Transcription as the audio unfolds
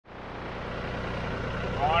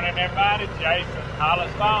Morning everybody, Jason,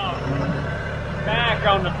 Hollis Farms. Back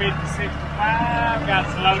on the 5065, got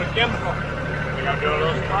some load of chemical. We're gonna do a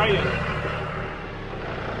little spraying.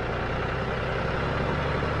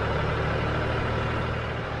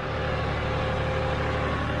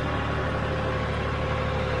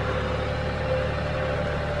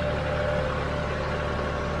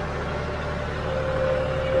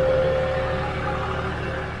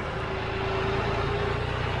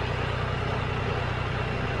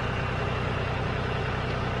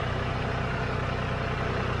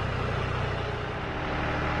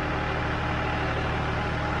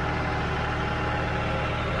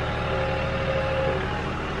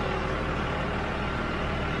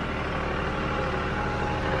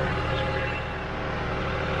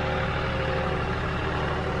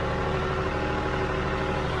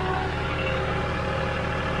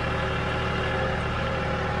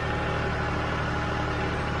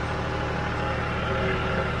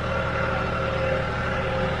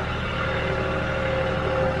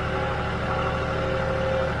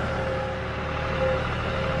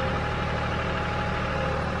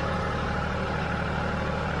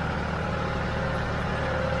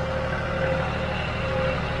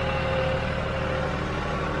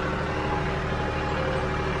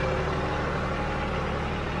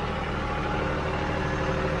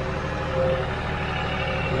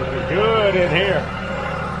 Good in here.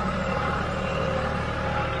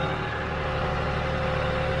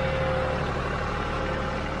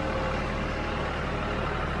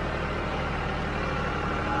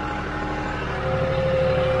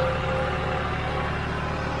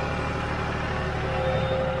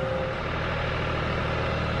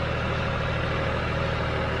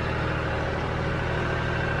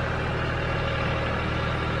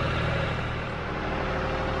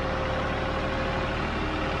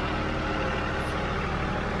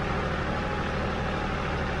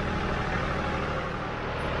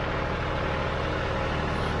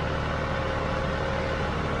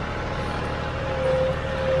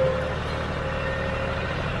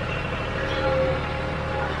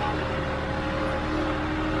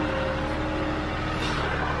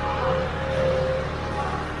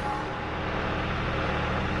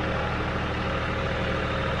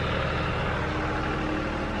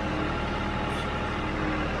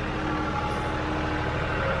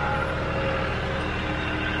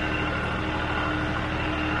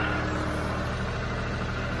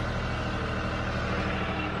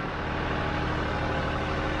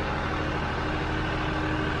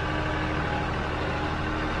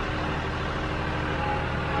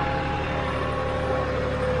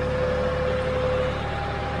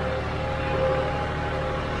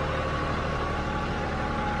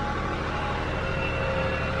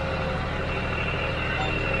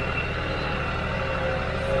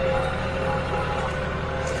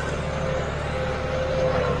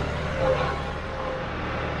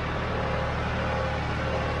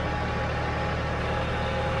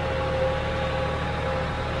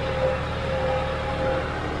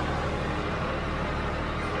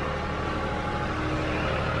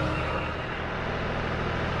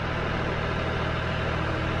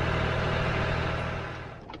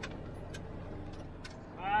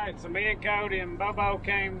 So me and Cody and Bobo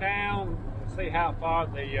came down to see how far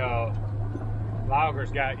the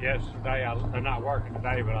loggers got yesterday. They're not working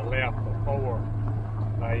today, but I left before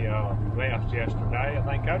they left yesterday. I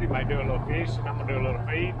think Cody may do a little fishing. I'm gonna do a little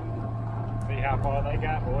feeding. See how far they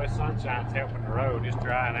got. Boy, sunshine's helping the road. It's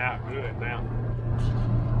drying out good now.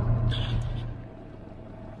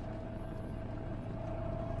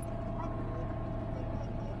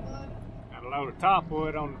 Got a load of top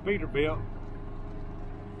wood on the Peterbilt.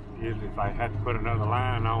 Usually if I had to put another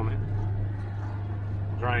line on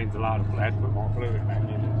it, drains a lot of fluid, put more fluid back in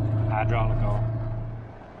it, hydraulic oil.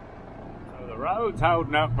 So the road's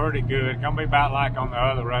holding up pretty good. Gonna be about like on the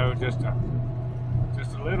other road, just a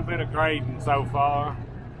little bit of grading so far.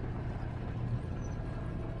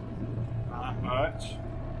 Not much.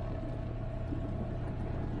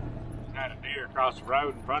 Had a deer across the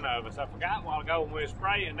road in front of us. I forgot a while ago when we were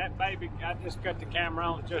spraying, that baby, I just cut the camera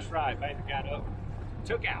on just right. Baby got up.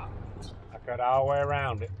 Took out. I cut all the way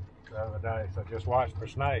around it the other day, so just watch for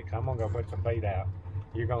snakes. I'm gonna go put some bait out.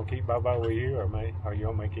 You gonna keep Bobo with you or me? Or you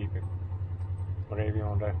want me to keep him? Whatever you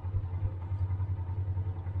wanna do.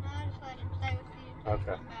 No, just let him stay with you.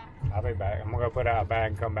 Okay. I'll be back. I'm gonna go put out a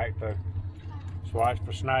bag and come back to just watch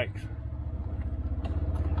for snakes.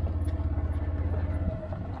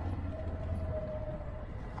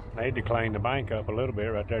 Need to clean the bank up a little bit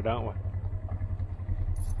right there, don't we?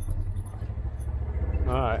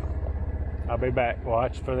 Alright, I'll be back.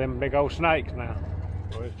 Watch for them big old snakes now.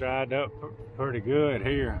 Well, it's dried up pretty good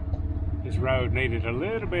here. This road needed a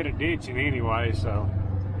little bit of ditching anyway, so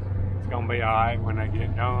it's gonna be all right when they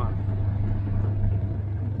get done.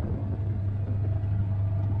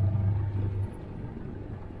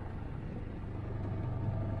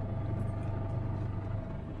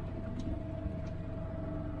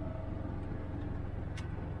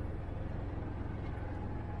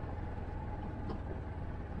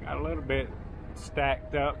 Got a little bit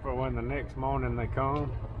stacked up for when the next morning they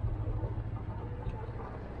come.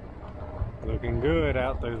 Looking good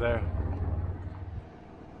out through there.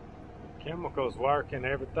 Chemicals working,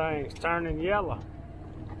 everything's turning yellow.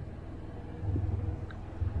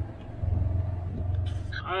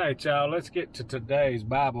 Alright y'all, let's get to today's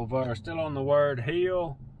Bible verse. Still on the word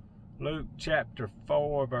heal. Luke chapter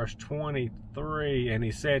 4 verse 23, and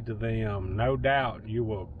he said to them, no doubt you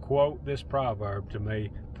will quote this proverb to me,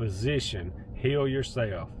 physician, heal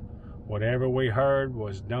yourself. Whatever we heard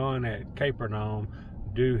was done at Capernaum,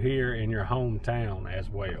 do here in your hometown as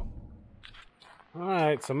well.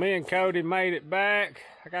 Alright, so me and Cody made it back.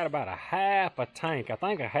 I got about a half a tank. I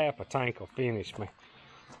think a half a tank will finish me.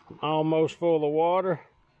 I'm almost full of water,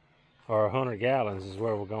 or 100 gallons is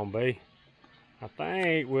where we're gonna be. I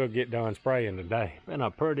think we'll get done spraying today. Been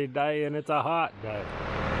a pretty day and it's a hot day.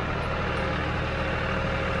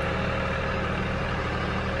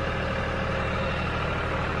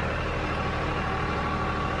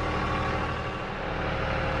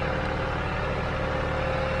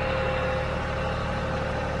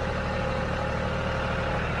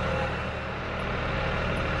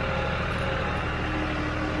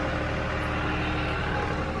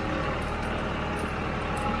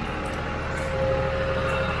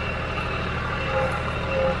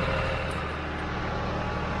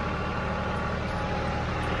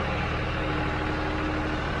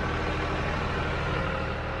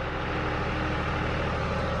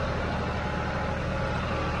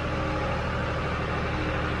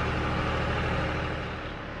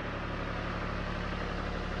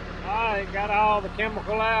 Got all the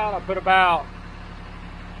chemical out. I put about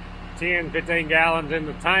 10-15 gallons in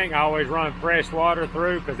the tank. I always run fresh water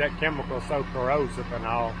through because that chemical is so corrosive, and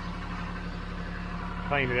I'll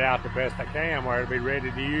clean it out the best I can where it'll be ready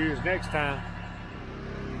to use next time.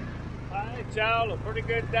 Alright y'all, a pretty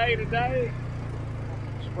good day today.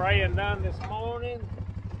 Spraying done this morning.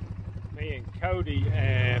 Me and Cody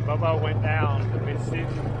and Bobo went down to Mississippi,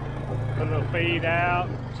 put a little feed out,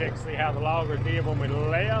 check to see how the loggers did when we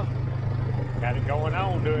left. Got it going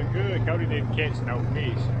on, doing good. Cody didn't catch no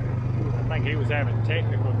fish. I think he was having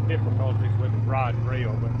technical difficulties with the rod and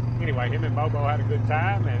reel. But anyway, him and Bobo had a good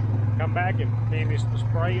time and come back and finish the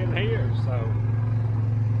spraying here. So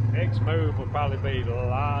next move will probably be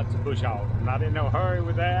lots of bush hogs. I'm not in no hurry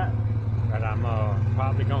with that, but I'm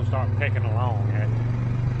probably gonna start pecking along at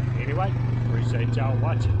it. Anyway, appreciate y'all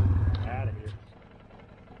watching.